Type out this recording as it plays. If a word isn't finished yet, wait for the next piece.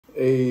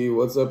Hey,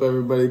 what's up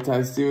everybody?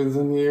 Ty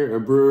Stevenson here, a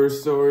brewer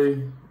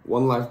story,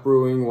 One Life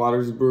Brewing,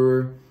 Waters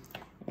Brewer,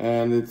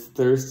 and it's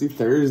Thirsty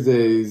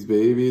Thursdays,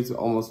 baby. It's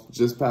almost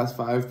just past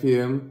 5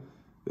 p.m.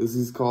 This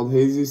is called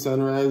Hazy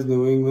Sunrise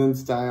New England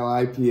Style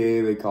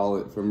IPA, they call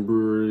it, from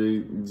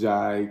Brewery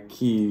Jai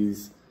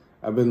Keys.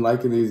 I've been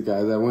liking these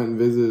guys. I went and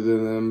visited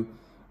them.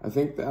 I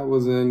think that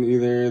was in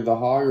either The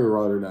Hague or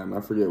Rotterdam.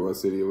 I forget what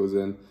city it was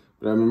in,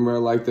 but I remember I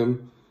liked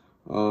them.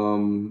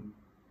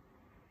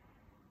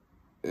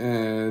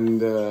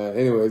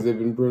 Anyways, they've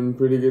been brewing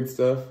pretty good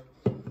stuff.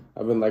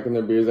 I've been liking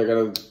their beers. I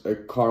got a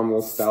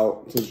caramel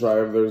stout to try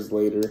of theirs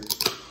later.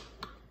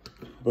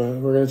 But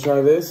we're going to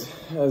try this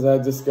as I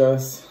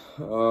discuss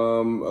a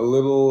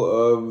little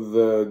of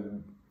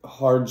the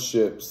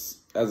hardships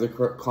as a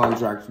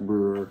contract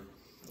brewer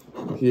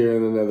here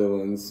in the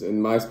Netherlands. In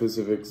my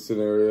specific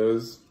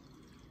scenarios,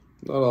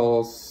 not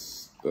all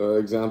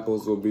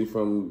examples will be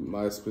from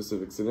my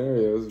specific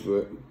scenarios,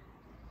 but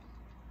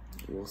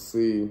we'll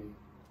see.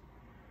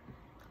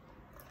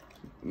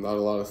 Not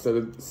a lot of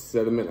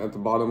sediment at the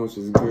bottom, which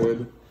is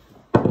good.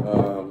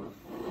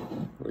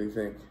 What do you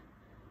think?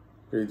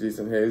 Pretty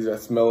decent haze. I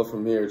smell it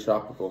from here.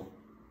 Tropical.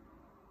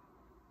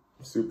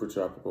 Super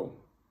tropical.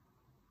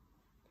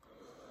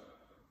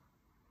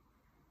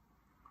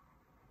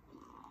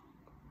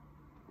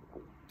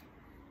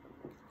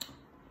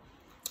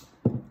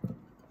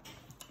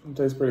 It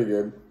tastes pretty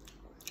good.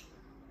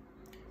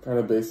 Kind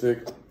of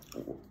basic.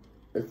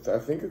 I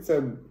think it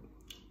said,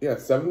 yeah,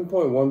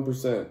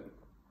 7.1%.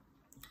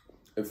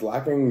 It's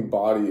lacking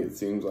body, it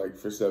seems like,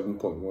 for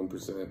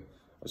 7.1%.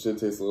 I should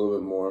taste a little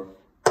bit more.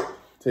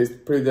 Tastes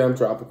pretty damn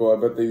tropical. I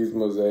bet they use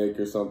Mosaic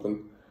or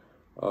something.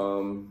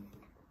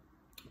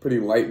 Pretty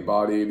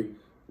light-bodied,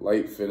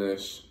 light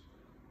finish,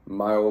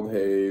 mild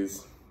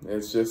haze.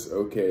 It's just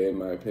okay, in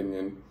my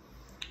opinion.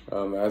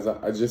 As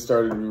I just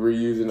started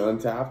reusing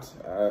Untapped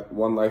at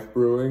One Life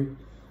Brewing.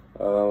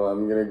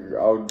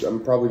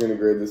 I'm probably gonna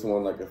grade this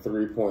one like a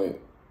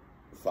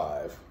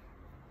 3.5.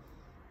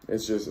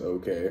 It's just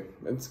okay.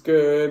 It's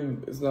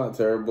good. It's not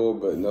terrible,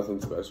 but nothing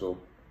special.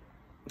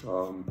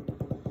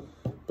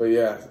 But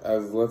yeah,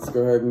 let's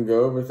go ahead and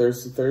go over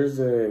Thirsty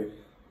Thursday.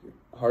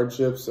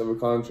 Hardships of a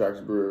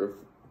contract brewer.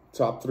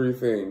 Top 3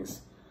 things.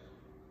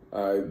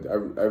 I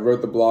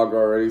wrote the blog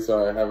already,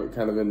 so I have it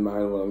kind of in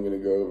mind what I'm going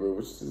to go over,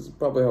 which is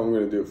probably how I'm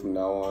going to do it from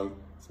now on.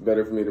 It's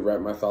better for me to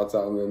write my thoughts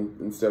out, and then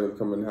instead of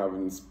coming and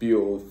having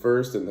spiel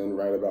first and then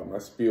write about my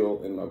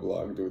spiel in my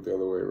blog, do it the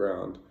other way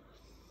around.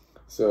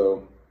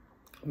 So,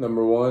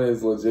 number 1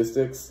 is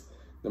logistics,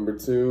 number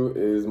 2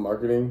 is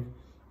marketing,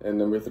 and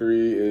number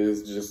 3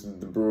 is just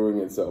the brewing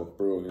itself,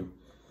 brewing.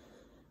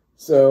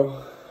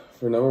 So,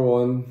 for number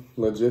 1,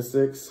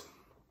 logistics,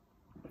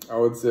 I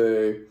would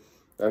say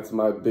that's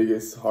my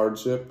biggest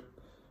hardship.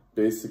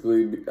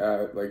 Basically,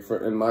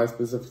 in my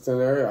specific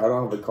scenario, I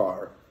don't have a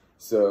car.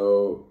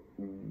 So,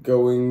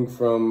 going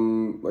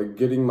from,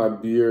 getting my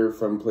beer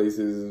from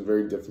places is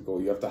very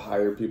difficult. You have to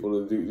hire people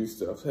to do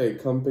stuff. Hey,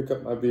 come pick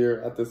up my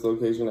beer at this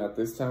location at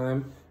this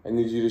time. I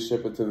need you to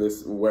ship it to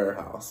this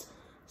warehouse.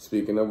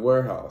 Speaking of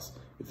warehouse,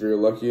 if you're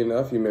lucky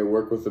enough, you may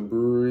work with a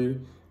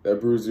brewery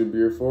that brews your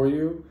beer for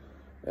you,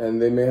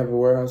 and they may have a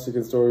warehouse you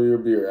can store your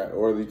beer at,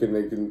 or you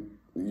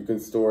can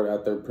store it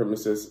at their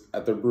premises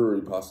at their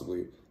brewery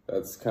possibly.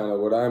 That's kind of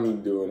what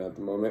I'm doing at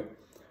the moment.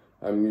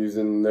 I'm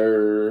using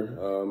their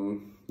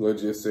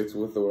logistics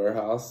with the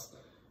warehouse,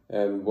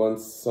 and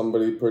once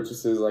somebody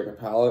purchases like a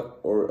pallet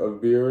or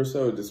of beer or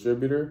so, a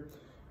distributor,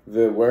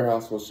 the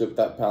warehouse will ship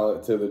that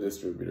pallet to the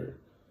distributor,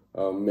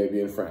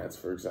 maybe in France,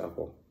 for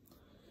example.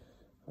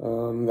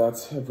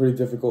 That's a pretty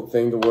difficult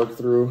thing to work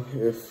through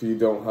if you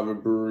don't have a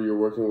brewery you're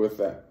working with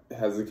that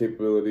has the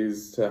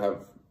capabilities to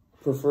have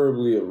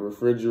preferably a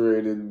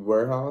refrigerated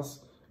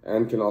warehouse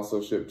and can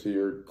also ship to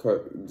your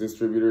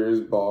distributors,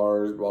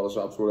 bars, bottle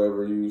shops,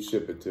 whatever you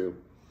ship it to.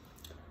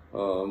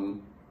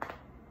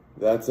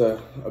 That's a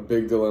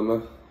big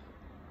dilemma.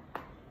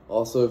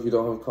 Also, if you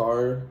don't have a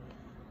car,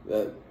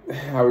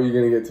 how are you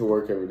gonna get to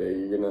work every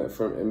day?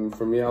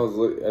 For me,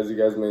 as you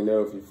guys may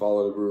know, if you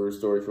followed a brewer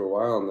story for a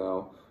while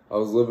now, I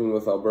was living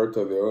with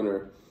Alberto, the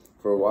owner,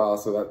 for a while,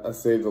 so that I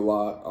saved a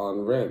lot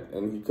on rent,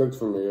 and he cooked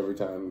for me every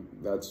time.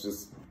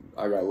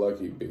 I got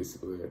lucky,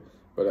 basically.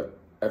 But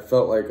I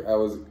felt like I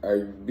was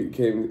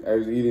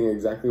eating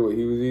exactly what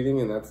he was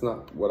eating, and that's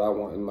not what I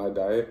want in my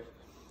diet.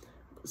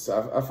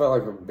 So I felt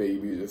like a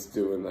baby just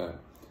doing that.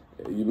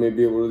 You may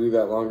be able to do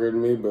that longer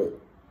than me, but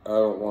I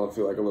don't want to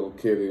feel like a little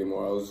kid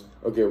anymore.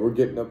 Okay, we're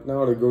getting up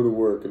now to go to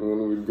work, and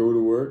when we'd go to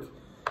work,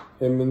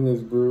 him and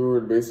his brewer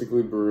would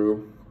basically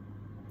brew,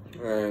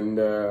 and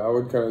I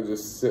would kind of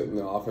just sit in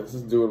the office,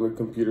 just doing the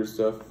computer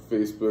stuff,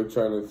 Facebook,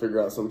 trying to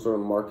figure out some sort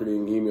of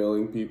marketing,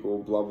 emailing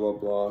people, blah, blah,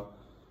 blah.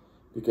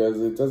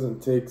 Because it doesn't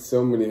take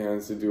so many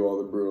hands to do all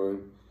the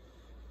brewing.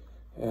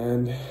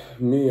 And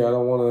me, I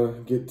don't want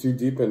to get too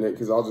deep in it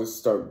because I'll just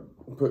start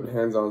putting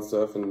hands on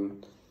stuff,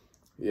 and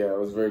yeah, it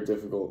was very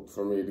difficult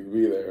for me to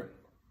be there.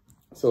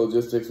 So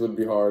logistics would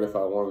be hard if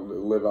I wanted to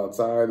live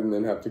outside and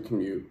then have to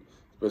commute,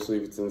 especially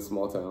if it's in a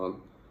small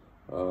town.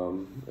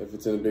 If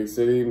it's in a big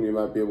city, you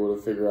might be able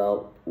to figure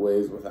out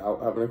ways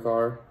without having a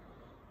car.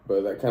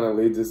 But that kind of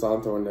leads us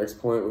on to our next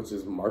point, which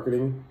is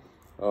marketing.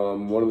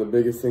 One of the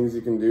biggest things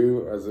you can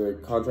do as a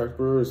contract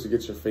brewer is to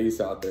get your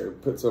face out there,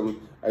 put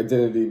some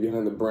identity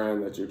behind the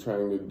brand that you're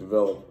trying to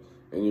develop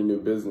in your new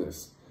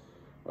business.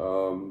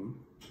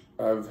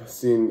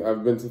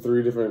 I've been to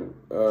 3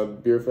 different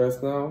beer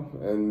fests now,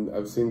 and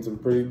I've seen some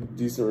pretty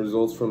decent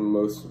results from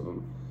most of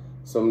them.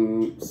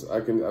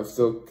 I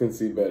still can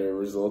see better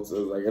results.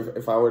 Like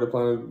if I were to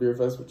plan a beer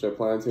fest, which I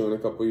plan to in a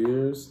couple of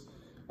years,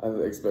 I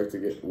expect to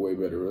get way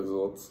better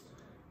results.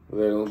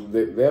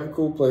 They have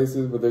cool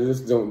places, but they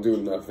just don't do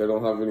enough. They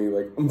don't have any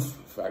like oomph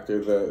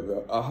factor,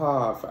 the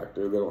aha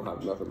factor. They don't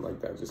have nothing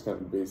like that. Just kind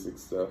of basic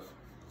stuff.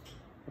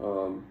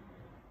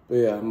 But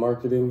yeah,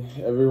 marketing.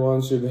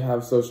 Everyone should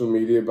have social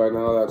media by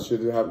now. That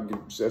should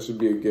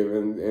be a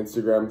given.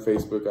 Instagram,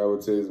 Facebook, I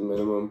would say is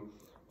minimum.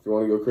 If you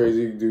want to go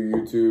crazy, do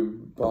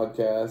YouTube,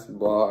 podcast,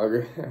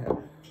 blog,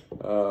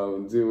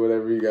 do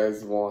whatever you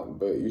guys want.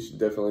 But you should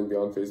definitely be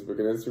on Facebook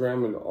and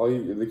Instagram.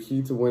 And the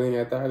key to winning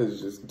at that is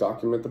just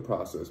document the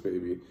process,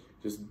 baby.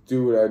 Just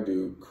do what I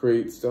do.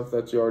 Create stuff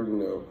that you already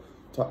know.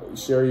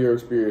 Share your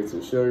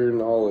experiences. Share your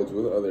knowledge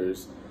with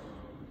others.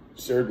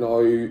 Shared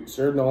knowledge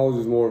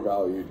is more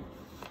valued.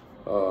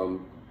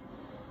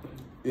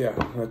 Yeah,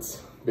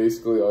 that's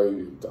basically all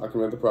you do.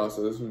 Document the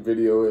process,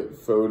 video it,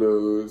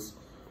 photos,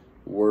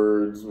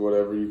 words,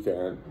 whatever you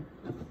can.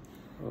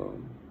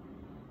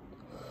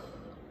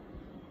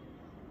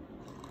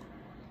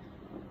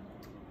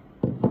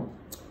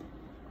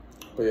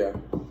 But yeah,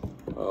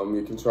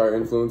 you can try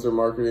influencer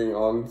marketing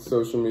on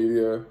social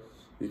media.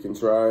 You can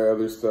try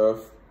other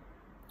stuff.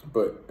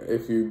 But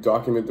if you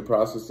document the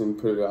process and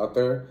put it out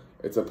there,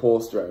 it's a pull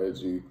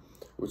strategy,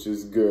 which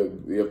is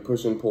good. You have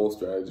push and pull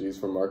strategies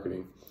for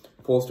marketing.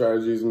 Pull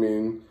strategies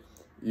mean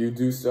you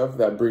do stuff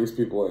that brings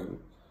people in.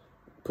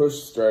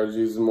 Push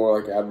strategies is more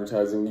like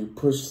advertising. You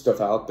push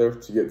stuff out there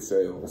to get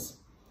sales.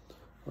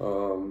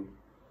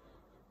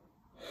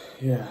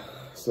 Yeah,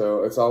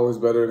 so it's always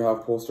better to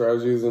have pull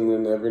strategies and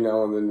then every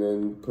now and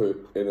then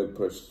put in a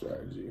push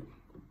strategy.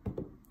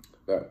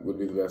 That would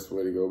be the best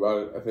way to go about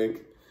it, I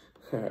think.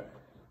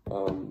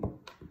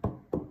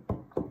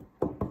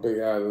 But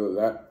yeah,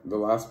 the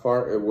last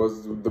part, it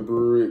was the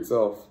brewery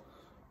itself.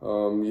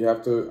 You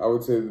have to, I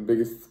would say the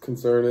biggest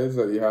concern is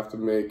that you have to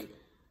make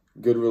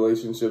good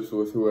relationships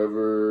with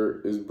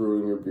whoever is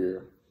brewing your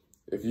beer.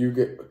 If you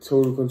get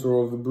total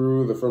control of the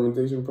brew, the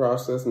fermentation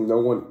process, and no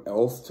one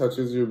else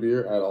touches your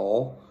beer at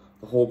all,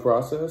 the whole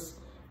process,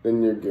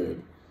 then you're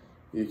good.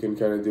 You can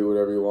kind of do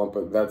whatever you want,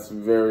 but that's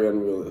very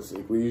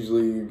unrealistic.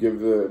 Usually you give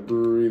the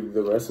brewery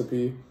the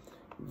recipe,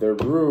 their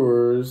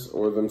brewers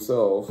or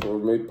themselves, or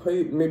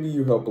maybe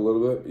you help a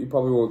little bit. You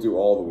probably won't do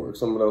all the work.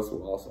 Someone else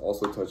will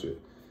also touch it.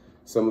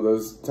 Some of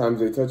those times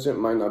they touch it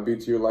might not be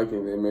to your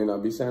liking. They may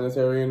not be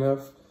sanitary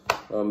enough.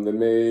 They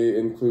may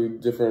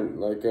include different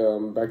like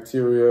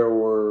bacteria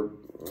or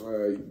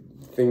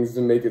things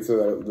to make it so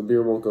that the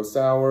beer won't go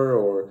sour,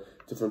 or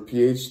different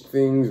pH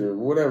things or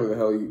whatever the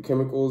hell,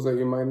 chemicals that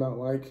you might not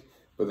like.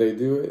 But they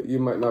do it. You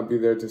might not be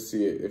there to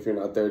see it if you're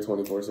not there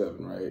 24/7,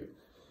 right?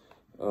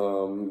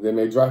 They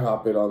may dry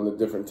hop it on the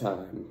different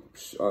time.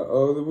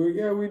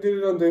 We did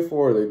it on day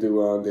 4. They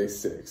do it on day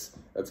 6.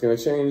 That's gonna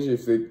change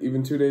if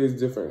even 2 days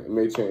different. It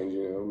may change,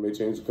 it may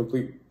change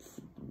complete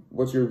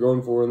what you're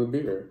going for in the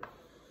beer.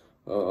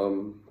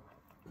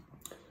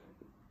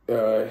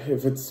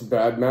 If it's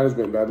bad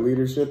management, bad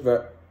leadership,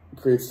 that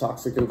creates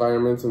toxic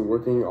environments, and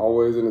working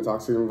always in a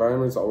toxic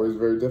environment is always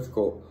very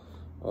difficult.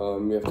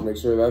 You have to make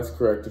sure that's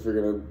correct if you're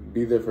gonna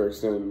be there for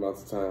extended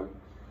amounts of time.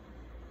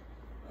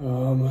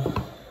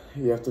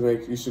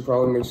 You should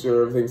probably make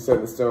sure everything's set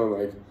in stone,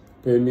 like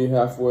pay me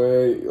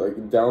halfway,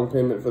 like down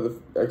payment for the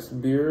X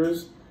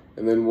beers,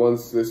 and then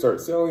once they start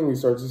selling, you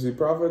start to see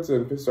profits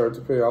and start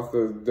to pay off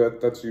the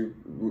debt that you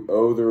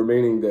owe, the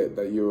remaining debt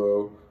that you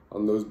owe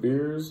on those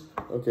beers.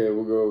 Okay,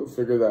 we'll go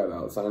figure that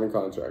out, sign a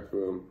contract,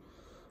 boom.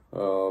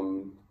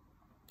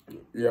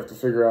 You have to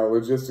figure out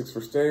logistics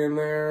for staying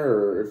there,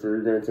 or if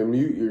you're gonna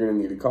commute, you're gonna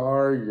need a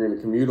car, you're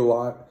gonna commute a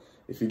lot.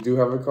 If you do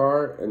have a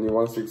car and you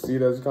want to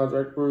succeed as a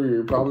contract brewer,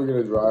 you're probably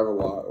going to drive a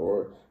lot,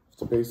 or have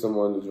to pay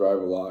someone to drive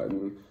a lot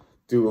and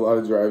do a lot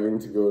of driving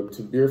to go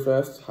to Beer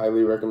Fest.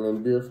 Highly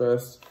recommend Beer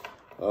Fest.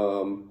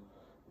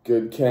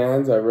 Good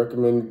cans. I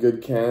recommend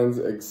good cans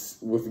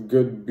with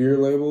good beer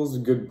labels,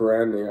 good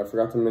branding. I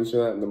forgot to mention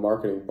that in the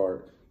marketing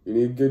part. You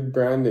need good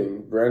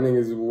branding. Branding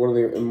is one of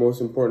the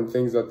most important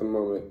things at the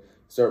moment.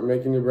 Start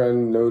making your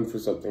brand known for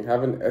something.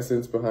 Have an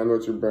essence behind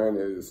what your brand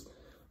is.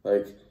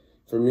 Like,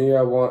 for me,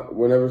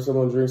 whenever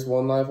someone drinks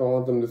One Life, I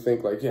want them to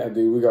think like, yeah,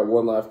 dude, we got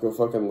one life, go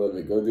fucking live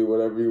it. Go do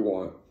whatever you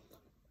want.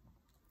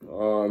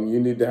 You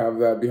need to have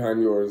that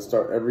behind yours.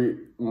 Start every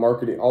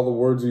marketing, all the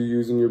words you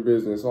use in your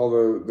business, all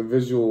the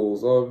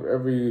visuals, of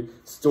every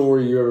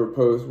story you ever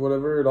post,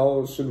 whatever, it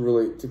all should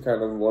relate to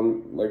kind of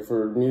one, like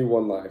for me,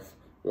 one life.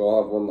 We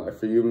all have one life.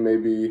 For you,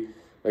 maybe,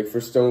 like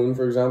for Stone,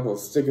 for example,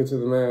 stick it to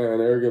the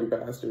man, arrogant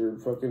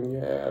bastard, fucking,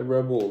 yeah,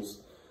 rebels.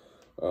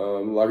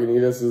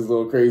 Lagunitas is a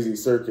little crazy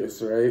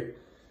circus, right?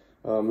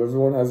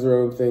 Everyone has their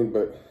own thing,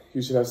 but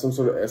you should have some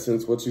sort of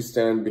essence, what you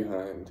stand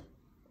behind.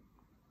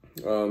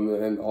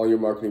 And all your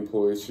marketing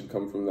employees should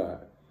come from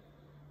that.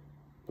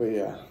 But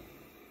yeah,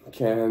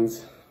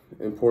 cans,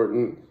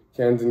 important.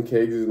 Cans and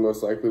kegs is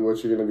most likely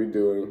what you're going to be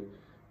doing.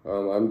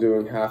 I'm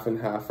doing half and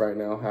half right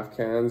now, half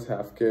cans,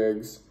 half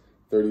kegs,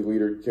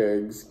 30-liter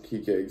kegs, key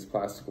kegs,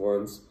 plastic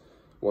ones,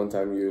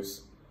 one-time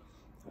use.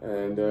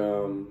 And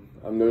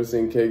I'm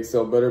noticing kegs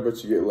sell better,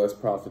 but you get less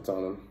profits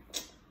on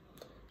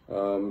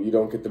them. You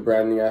don't get the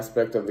branding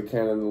aspect of the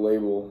can and the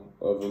label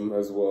of them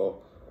as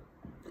well.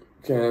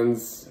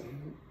 Cans,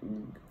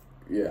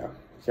 yeah,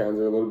 cans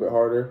are a little bit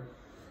harder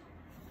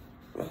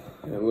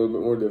and a little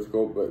bit more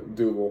difficult, but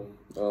doable.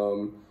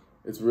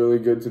 It's really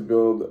good to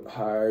build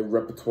high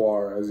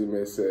repertoire, as you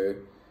may say.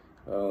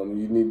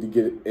 You need to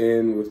get it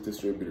in with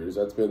distributors.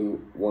 That's been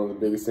one of the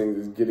biggest things,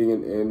 is getting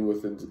it in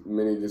with as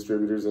many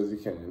distributors as you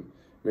can.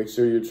 Make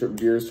sure your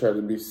beers try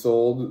to be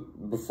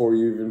sold before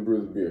you even brew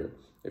the beer.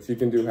 If you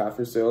can do half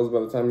your sales by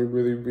the time you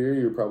brew your beer,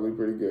 you're probably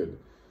pretty good.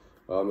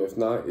 If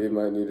not, you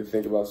might need to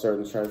think about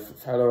starting to try,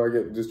 how do I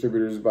get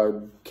distributors by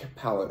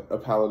pallet? A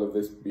pallet of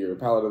this beer, a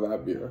pallet of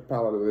that beer, a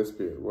pallet of this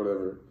beer,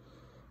 whatever.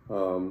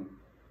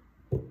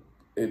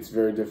 It's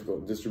very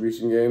difficult.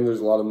 Distribution game,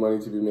 there's a lot of money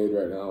to be made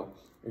right now.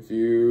 If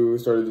you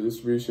started a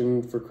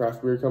distribution for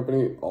craft beer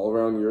company all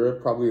around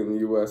Europe, probably in the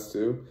US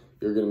too,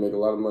 you're gonna make a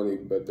lot of money,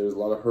 but there's a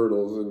lot of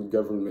hurdles in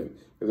government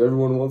because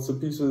everyone wants a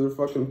piece of their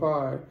fucking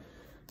pie.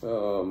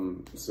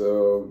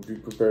 So be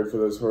prepared for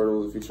those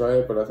hurdles if you try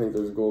it, but I think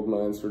there's gold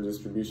mines for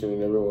distribution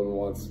and everyone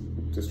wants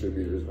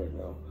distributors right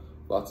now.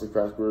 Lots of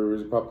craft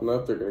breweries are popping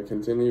up, they're gonna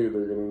continue,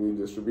 they're gonna need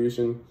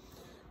distribution.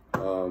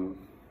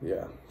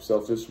 Yeah,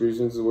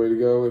 self-distribution is the way to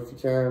go if you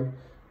can.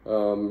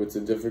 It's a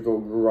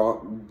difficult,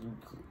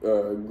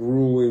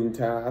 grueling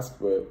task,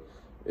 but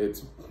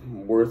it's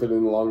worth it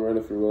in the long run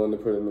if you're willing to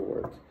put in the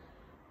work.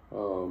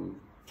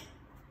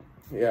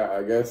 Yeah,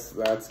 I guess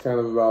that's kind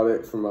of about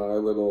it for my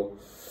little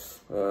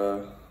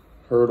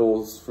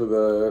hurdles, for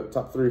the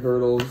top 3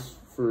 hurdles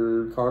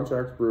for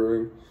contract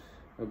brewing,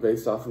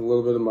 based off of a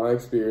little bit of my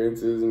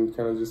experiences and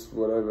kind of just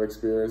what I've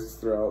experienced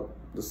throughout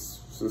the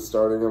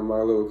starting of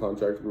my little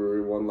contract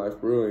brewery, One Life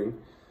Brewing.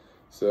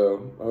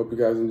 So I hope you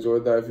guys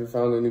enjoyed that. If you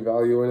found any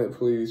value in it,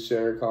 please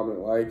share, comment,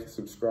 like,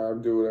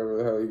 subscribe, do whatever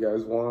the hell you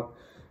guys want.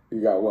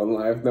 You got one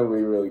life,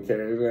 nobody really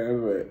cares,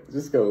 man, but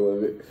just go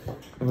live it.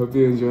 I hope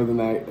you enjoy the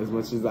night as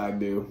much as I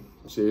do.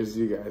 Cheers to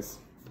you guys.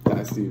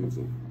 Ty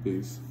Stevenson.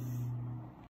 Peace.